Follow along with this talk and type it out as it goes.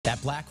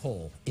That black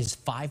hole is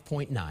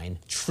 5.9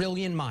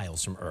 trillion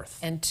miles from Earth.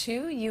 And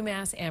two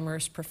UMass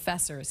Amherst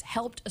professors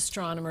helped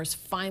astronomers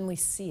finally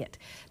see it.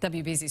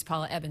 WBZ's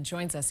Paula Eben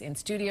joins us in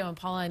studio. And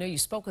Paula, I know you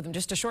spoke with him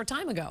just a short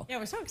time ago. Yeah,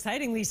 it was so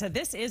exciting, Lisa.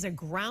 This is a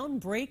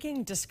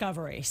groundbreaking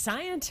discovery.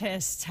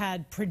 Scientists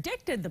had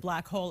predicted the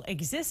black hole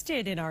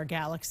existed in our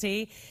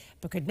galaxy,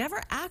 but could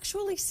never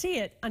actually see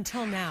it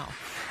until now.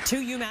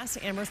 Two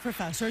UMass Amherst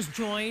professors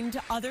joined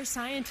other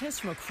scientists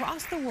from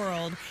across the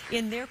world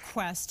in their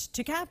quest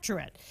to capture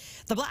it.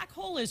 The black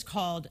hole is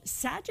called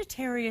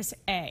Sagittarius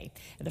A.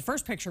 The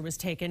first picture was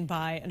taken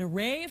by an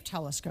array of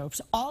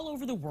telescopes all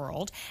over the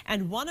world,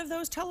 and one of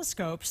those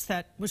telescopes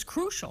that was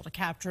crucial to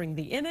capturing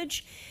the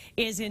image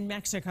is in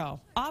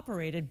Mexico,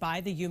 operated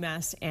by the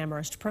UMass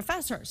Amherst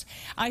professors.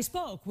 I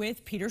spoke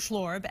with Peter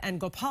Schlorb and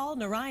Gopal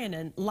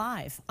Narayanan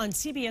live on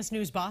CBS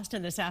News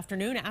Boston this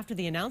afternoon after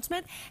the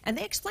announcement, and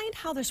they explained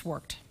how this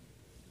worked.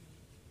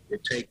 You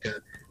take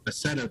a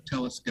set of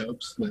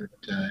telescopes, that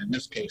in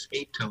this case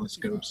 8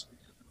 telescopes,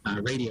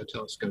 radio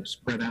telescopes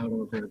spread out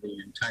over the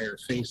entire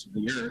face of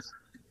the Earth,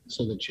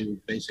 so that you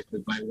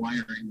basically, by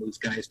wiring these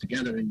guys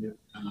together, and you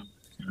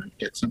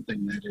get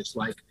something that is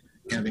like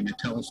having a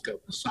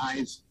telescope the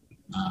size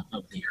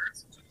of the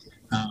Earth.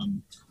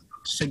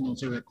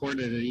 Signals are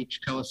recorded at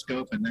each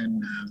telescope and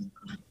then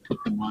put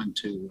them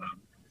onto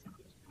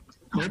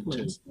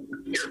airplanes,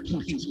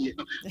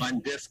 on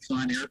discs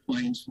on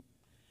airplanes.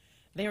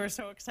 They were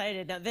so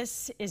excited. Now,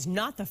 this is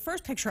not the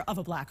first picture of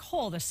a black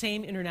hole. The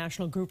same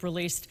international group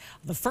released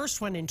the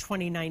first one in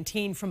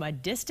 2019 from a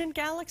distant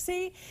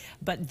galaxy,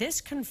 but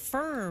this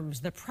confirms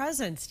the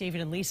presence,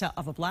 David and Lisa,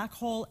 of a black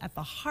hole at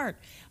the heart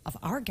of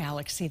our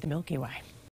galaxy, the Milky Way.